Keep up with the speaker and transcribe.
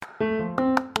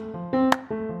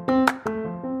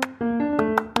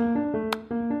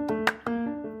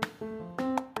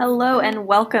Hello and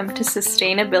welcome to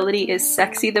Sustainability is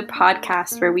Sexy, the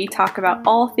podcast where we talk about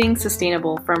all things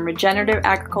sustainable, from regenerative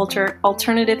agriculture,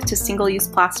 alternatives to single-use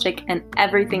plastic, and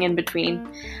everything in between.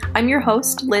 I'm your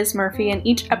host, Liz Murphy, and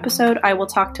each episode I will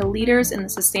talk to leaders in the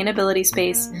sustainability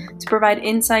space to provide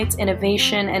insights,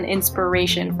 innovation, and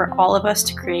inspiration for all of us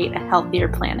to create a healthier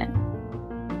planet.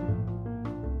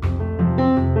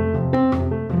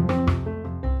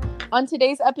 On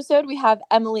today's episode, we have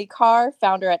Emily Carr,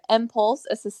 founder at eMpulse,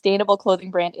 a sustainable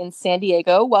clothing brand in San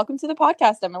Diego. Welcome to the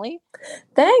podcast, Emily.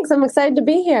 Thanks. I'm excited to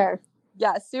be here.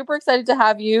 Yeah, super excited to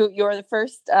have you. You're the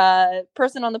first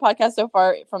person on the podcast so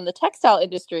far from the textile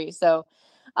industry. So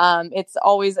it's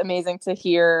always amazing to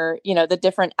hear, the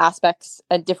different aspects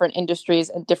and different industries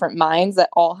and different minds that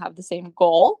all have the same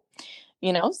goal.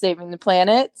 Saving the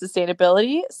planet,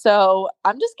 sustainability. So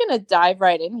I'm just going to dive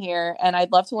right in here. And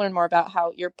I'd love to learn more about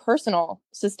how your personal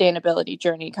sustainability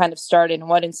journey kind of started and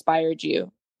what inspired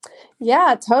you.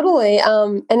 Yeah, totally.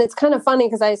 And it's kind of funny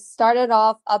because I started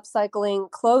off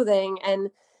upcycling clothing and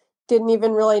didn't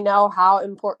even really know how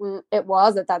important it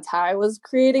was that's how I was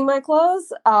creating my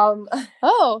clothes.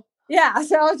 Yeah.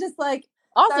 So I was just like,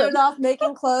 awesome. Started off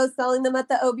making clothes, selling them at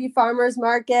the OB Farmers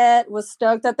Market, was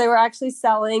stoked that they were actually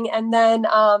selling. And then,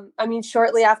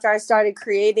 shortly after I started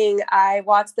creating, I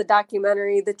watched the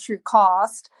documentary, The True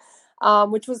Cost,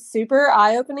 which was super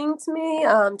eye-opening to me,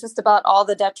 just about all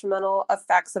the detrimental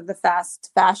effects of the fast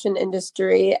fashion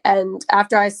industry. And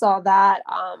after I saw that,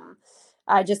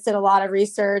 I just did a lot of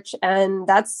research, and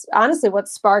that's honestly what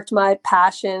sparked my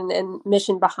passion and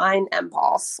mission behind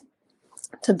eMpulse.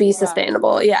 To be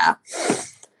sustainable. Yeah.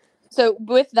 So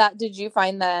with that, did you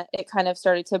find that it kind of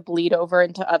started to bleed over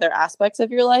into other aspects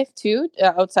of your life too,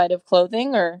 outside of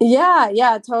clothing or?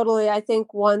 Yeah, totally. I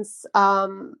think once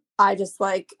I just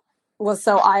was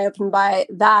so eye-opened by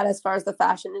that as far as the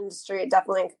fashion industry, it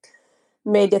definitely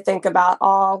made you think about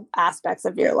all aspects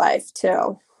of your life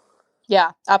too.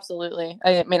 Yeah, absolutely.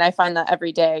 I find that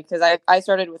every day because I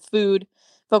started with food,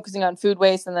 focusing on food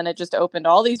waste, and then it just opened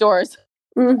all these doors.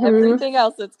 Mm-hmm. Everything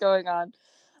else that's going on.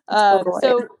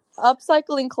 So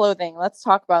upcycling clothing, let's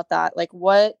talk about that. Like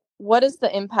what is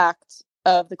the impact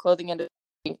of the clothing industry,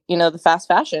 the fast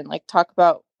fashion? Like talk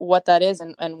about what that is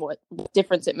and what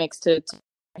difference it makes to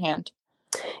your hand.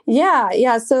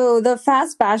 Yeah. So the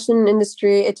fast fashion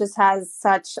industry, it just has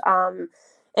such an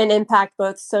impact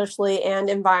both socially and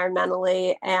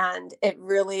environmentally. And it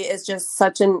really is just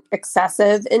such an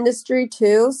excessive industry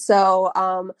too. So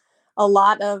a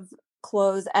lot of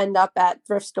clothes end up at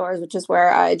thrift stores, which is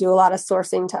where I do a lot of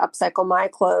sourcing to upcycle my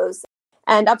clothes.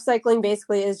 And upcycling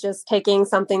basically is just taking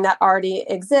something that already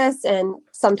exists and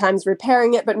sometimes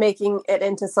repairing it, but making it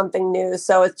into something new.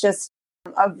 So it's just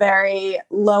a very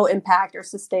low impact or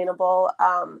sustainable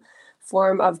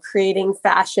form of creating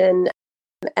fashion.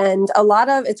 And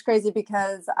it's crazy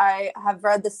because I have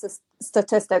read this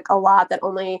statistic a lot that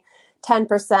only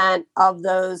 10% of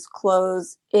those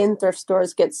clothes in thrift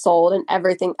stores get sold and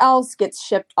everything else gets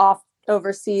shipped off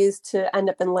overseas to end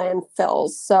up in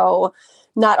landfills. So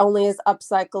not only is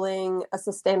upcycling a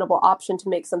sustainable option to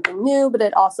make something new, but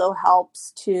it also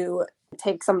helps to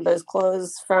take some of those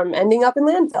clothes from ending up in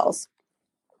landfills.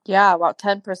 Yeah, wow,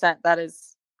 10%. That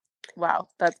is, wow,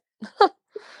 that's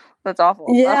that's awful.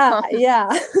 Yeah.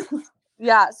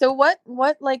 Yeah. So what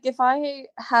like if I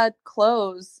had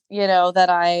clothes,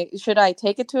 that should I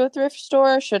take it to a thrift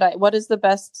store? What is the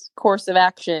best course of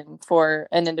action for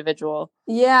an individual?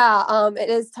 Yeah,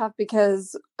 it is tough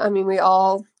because we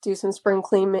all do some spring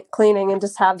cleaning and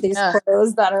just have these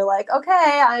clothes that are like,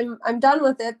 okay, I'm done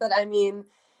with it. But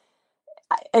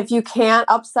if you can't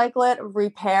upcycle it,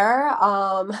 repair,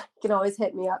 you can always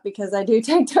hit me up because I do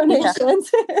take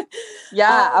donations.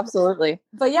 Yeah, absolutely.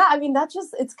 But yeah,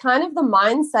 it's kind of the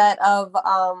mindset of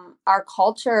our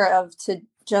culture of to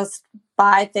just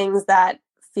buy things that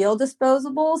feel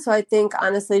disposable. So I think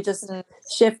honestly, just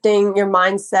shifting your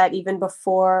mindset even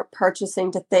before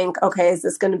purchasing to think, okay, is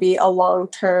this going to be a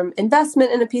long-term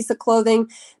investment in a piece of clothing?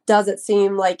 Does it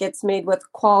seem like it's made with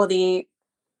quality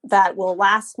that will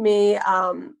last me?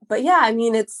 But yeah,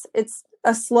 it's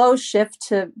a slow shift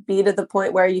to be to the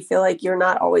point where you feel like you're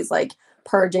not always like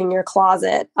purging your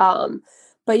closet.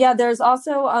 But yeah, there's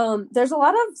also there's a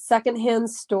lot of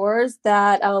secondhand stores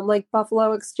that like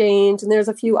Buffalo Exchange, and there's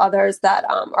a few others that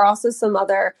are also some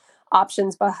other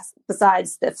options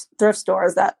besides thrift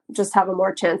stores that just have a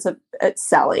more chance of it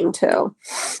selling too.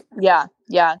 Yeah,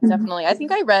 definitely. I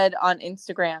think I read on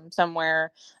Instagram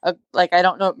somewhere, I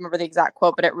don't remember the exact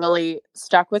quote, but it really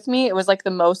stuck with me. It was like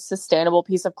the most sustainable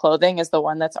piece of clothing is the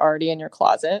one that's already in your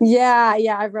closet. Yeah,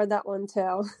 I've read that one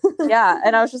too. Yeah,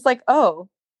 and I was just like, oh,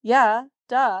 yeah,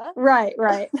 duh. Right,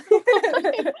 right.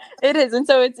 It is. And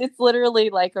so it's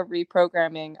literally like a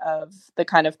reprogramming of the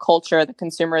kind of culture, the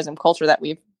consumerism culture that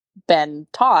we've been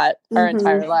taught our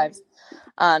entire lives.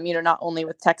 Not only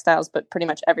with textiles, but pretty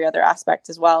much every other aspect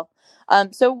as well.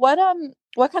 So what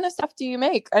kind of stuff do you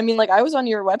make? I mean, like I was on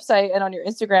your website and on your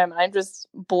Instagram and I'm just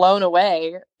blown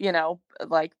away,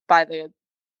 like by the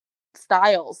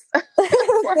styles.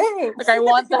 Thanks. Like I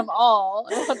want them all.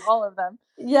 I want all of them.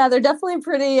 Yeah, they're definitely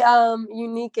pretty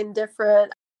unique and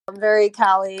different. Very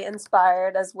Cali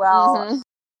inspired as well. Mm-hmm.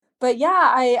 But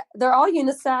yeah, they're all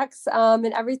unisex,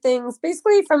 and everything's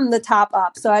basically from the top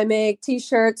up. So I make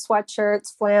t-shirts,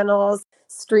 sweatshirts, flannels,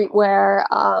 streetwear,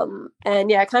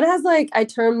 and yeah, it kind of has like I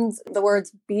termed the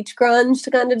words beach grunge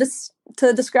to kind of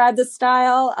to describe the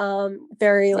style.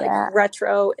 Very like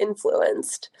retro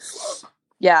influenced.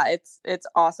 Yeah, it's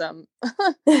awesome.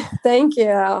 Thank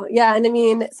you. Yeah, and I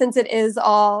mean, since it is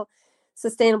all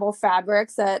sustainable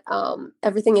fabrics that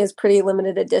everything is pretty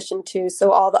limited edition too.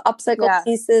 So all the upcycle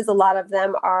pieces, a lot of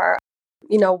them are,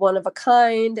 one of a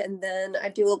kind. And then I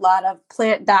do a lot of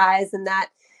plant dyes, and that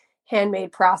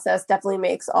handmade process definitely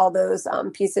makes all those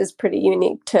pieces pretty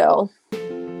unique too.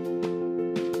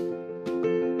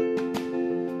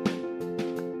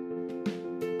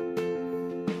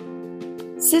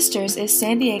 Sisters is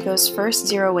San Diego's first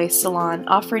zero-waste salon,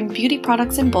 offering beauty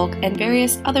products in bulk and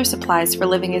various other supplies for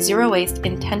living a zero-waste,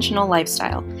 intentional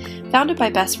lifestyle. Founded by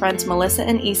best friends Melissa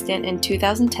and Easton in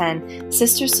 2010,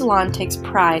 Sisters Salon takes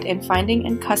pride in finding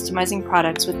and customizing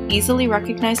products with easily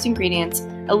recognized ingredients,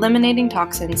 eliminating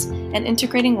toxins, and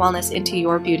integrating wellness into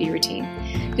your beauty routine.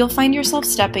 You'll find yourself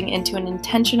stepping into an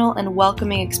intentional and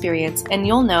welcoming experience, and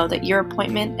you'll know that your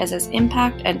appointment is as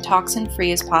impact and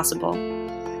toxin-free as possible.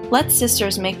 Let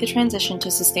Sisters make the transition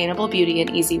to sustainable beauty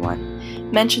an easy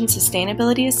one. Mention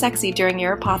sustainability is sexy during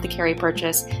your apothecary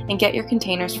purchase and get your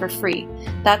containers for free.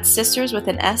 That's Sisters with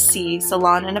an SC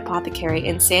Salon and Apothecary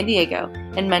in San Diego,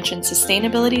 and mention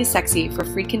sustainability is sexy for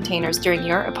free containers during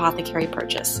your apothecary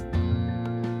purchase.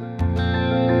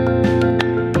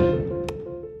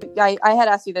 I had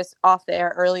asked you this off the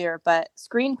air earlier, but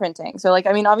screen printing. So like,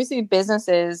 I mean, obviously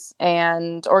businesses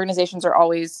and organizations are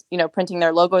always, printing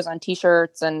their logos on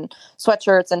t-shirts and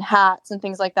sweatshirts and hats and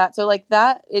things like that. So like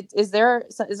that, is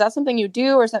that something you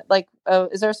do, or is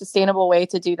there a sustainable way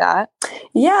to do that?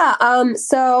 Yeah.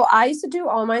 So I used to do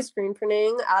all my screen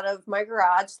printing out of my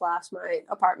garage / my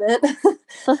apartment.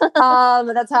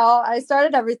 That's how I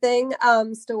started everything.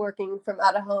 Still working from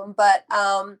out of home, but,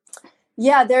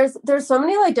 yeah, there's so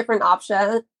many like different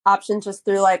options just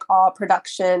through like all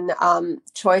production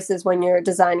choices when you're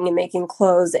designing and making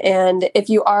clothes. And if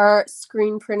you are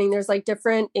screen printing, there's like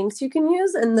different inks you can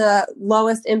use. And the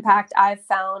lowest impact I've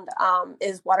found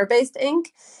is water-based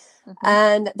ink. Mm-hmm.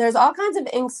 And there's all kinds of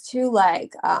inks too,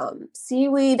 like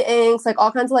seaweed inks, like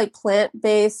all kinds of like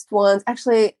plant-based ones.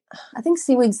 Actually, I think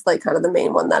seaweed's like kind of the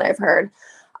main one that I've heard.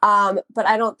 But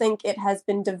I don't think it has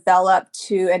been developed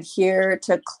to adhere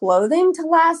to clothing to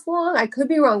last long. I could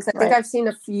be wrong, because I think I've seen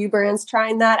a few brands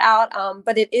trying that out.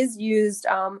 But it is used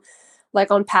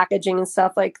like on packaging and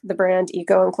stuff, like the brand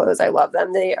Eco and Clothes. I love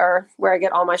them. They are where I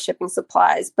get all my shipping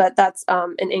supplies. But that's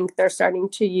an ink they're starting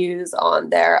to use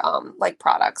on their like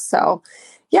products. So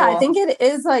yeah, cool. I think it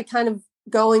is like kind of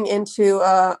going into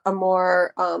a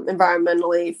more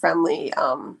environmentally friendly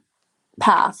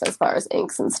path as far as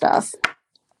inks and stuff.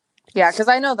 Yeah, because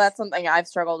I know that's something I've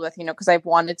struggled with, because I've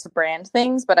wanted to brand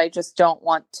things, but I just don't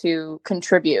want to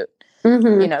contribute,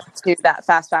 to that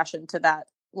fast fashion, to that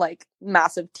like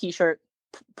massive t-shirt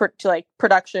to like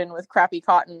production with crappy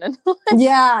cotton. And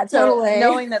yeah, totally. So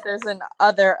knowing that there's an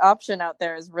other option out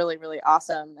there is really, really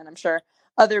awesome. And I'm sure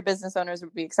other business owners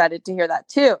would be excited to hear that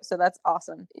too. So that's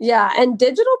awesome. Yeah. And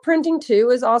digital printing too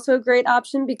is also a great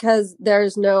option, because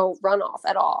there's no runoff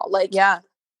at all. Like, yeah.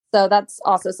 So that's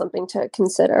also something to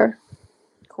consider.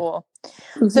 Cool.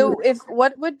 Mm-hmm. So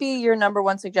what would be your number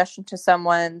one suggestion to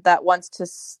someone that wants to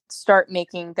start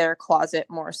making their closet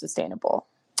more sustainable?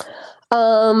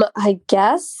 I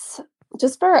guess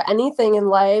just for anything in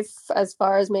life, as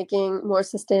far as making more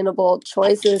sustainable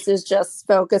choices, is just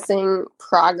focusing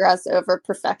progress over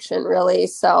perfection, really.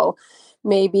 So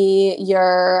maybe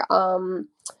you're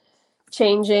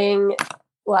changing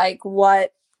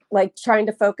trying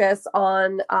to focus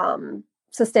on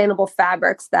sustainable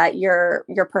fabrics that you're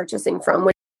purchasing from.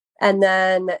 And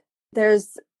then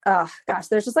there's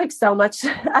just like so much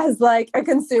as like a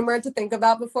consumer to think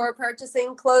about before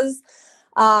purchasing clothes.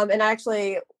 And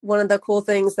actually, one of the cool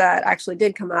things that actually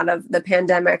did come out of the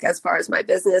pandemic as far as my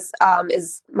business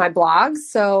is my blog.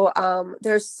 So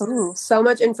there's so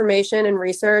much information and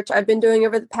research I've been doing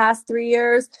over the past 3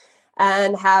 years.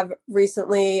 and have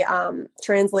recently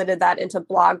translated that into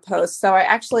blog posts. So I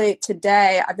actually,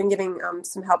 today, I've been giving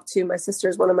some help to my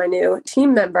sister's one of my new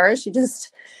team members. She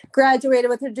just graduated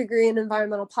with her degree in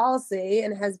environmental policy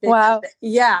and has been, Wow.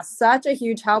 Such a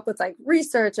huge help with like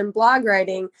research and blog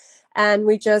writing. And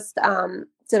we just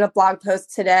did a blog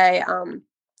post today.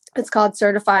 It's called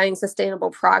Certifying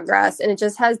Sustainable Progress. And it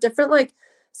just has different like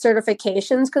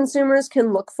certifications consumers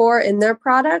can look for in their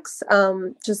products,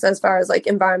 just as far as like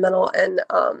environmental and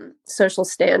social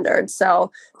standards.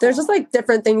 So there's just like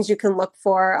different things you can look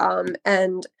for,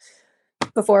 and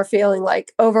before feeling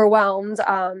like overwhelmed,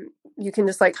 you can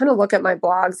just like kind of look at my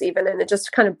blogs even, and it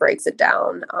just kind of breaks it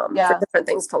down for different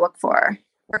things to look for.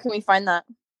 Where can we find that?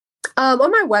 On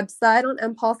my website on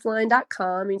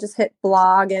eMpulseline.com, you just hit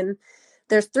blog, and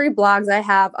there's 3 blogs I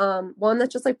have. One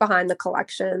that's just like behind the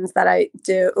collections that I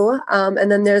do. And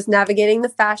then there's navigating the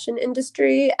fashion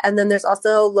industry. And then there's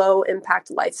also low impact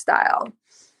lifestyle.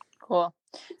 Cool.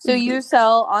 So you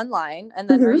sell online, and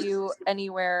then are you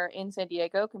anywhere in San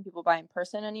Diego? Can people buy in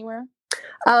person anywhere?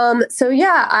 So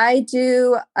yeah, I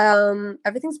do,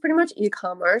 everything's pretty much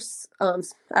e-commerce,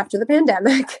 after the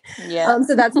pandemic. Yeah.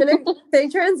 So that's been a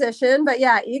big transition, but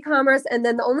yeah, e-commerce. And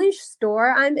then the only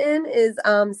store I'm in is,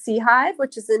 Sea Hive,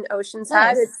 which is in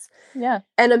Oceanside. Nice. It's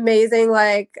an amazing,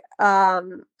 like,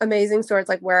 amazing store. It's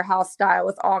like warehouse style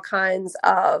with all kinds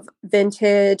of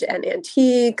vintage and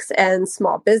antiques and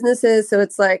small businesses. So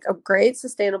it's like a great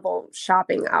sustainable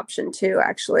shopping option too,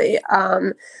 actually.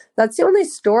 That's the only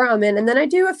store I'm in. And then I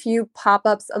do a few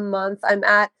pop-ups a month. I'm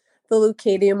at the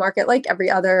Leucadia Market like every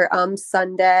other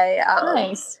Sunday.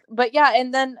 Nice. But yeah,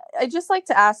 and then I just like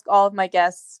to ask all of my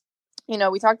guests, you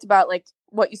know, we talked about like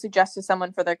what you suggest to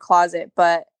someone for their closet,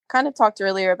 but kind of talked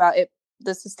earlier about it,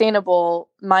 the sustainable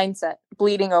mindset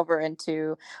bleeding over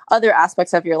into other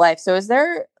aspects of your life. So is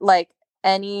there like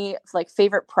any like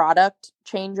favorite product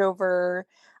changeover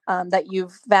that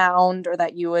you've found or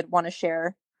that you would want to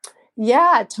share?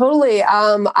 Yeah, totally.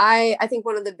 I think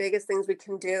one of the biggest things we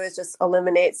can do is just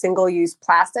eliminate single-use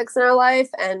plastics in our life.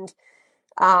 And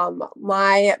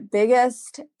my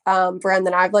biggest brand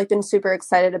that I've like been super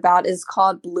excited about is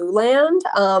called Blue Land.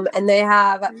 And they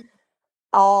have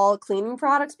all cleaning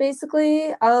products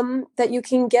basically that you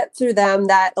can get through them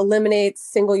that eliminates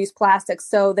single-use plastics.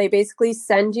 So they basically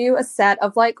send you a set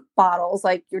of like bottles,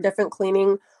 like your different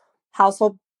cleaning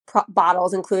household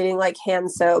bottles, including like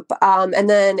hand soap. And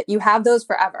then you have those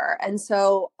forever. And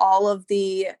so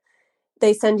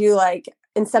they send you like,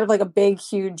 instead of like a big,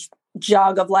 huge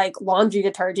jug of like laundry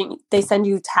detergent, they send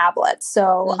you tablets.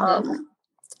 So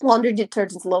laundry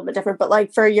detergent's a little bit different, but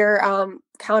like for your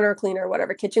counter cleaner,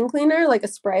 whatever, kitchen cleaner, like a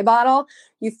spray bottle,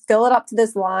 you fill it up to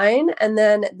this line, and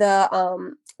then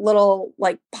the little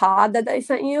like pod that they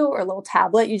sent you, or little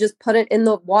tablet, you just put it in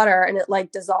the water and it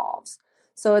like dissolves.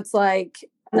 So it's like,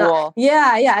 cool.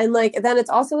 And like then it's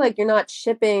also like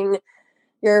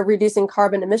you're reducing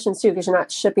carbon emissions too, because you're not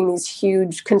shipping these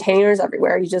huge containers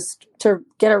everywhere. You just, to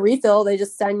get a refill, they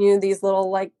just send you these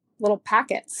little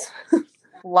packets.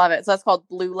 Love it. So that's called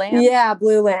Blue Land? Yeah,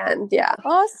 Blue Land. Yeah.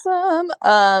 Awesome.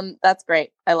 That's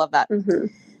great. I love that. Mm-hmm.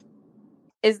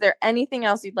 Is there anything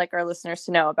else you'd like our listeners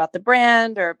to know about the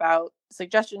brand or about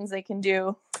suggestions they can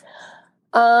do?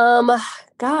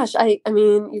 Gosh, I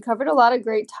mean, you covered a lot of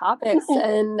great topics,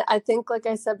 and I think, like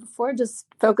I said before, just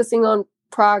focusing on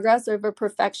progress over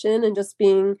perfection and just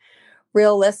being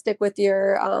realistic with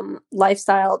your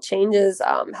lifestyle changes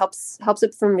helps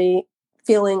it from me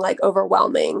feeling like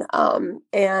overwhelming.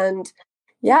 And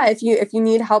yeah, if you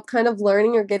need help kind of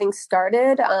learning or getting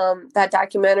started, that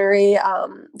documentary,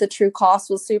 The True Cost,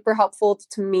 was super helpful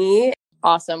to me.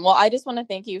 Awesome. Well, I just want to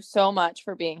thank you so much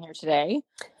for being here today.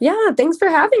 Yeah, thanks for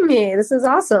having me. This is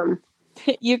awesome.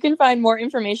 You can find more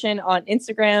information on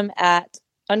Instagram at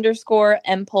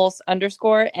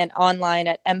 _eMpulse_ and online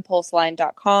at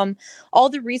eMpulseline.com. All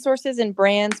the resources and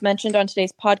brands mentioned on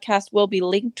today's podcast will be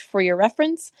linked for your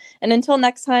reference. And until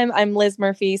next time, I'm Liz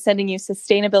Murphy, sending you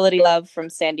sustainability love from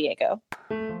San Diego.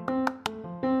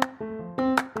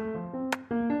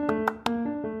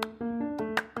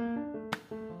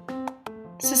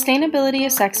 Sustainability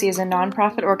is Sexy is a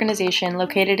nonprofit organization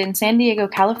located in San Diego,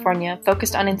 California,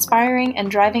 focused on inspiring and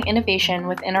driving innovation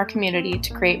within our community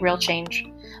to create real change.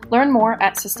 Learn more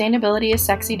at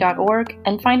sustainabilityissexy.org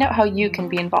and find out how you can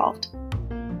be involved.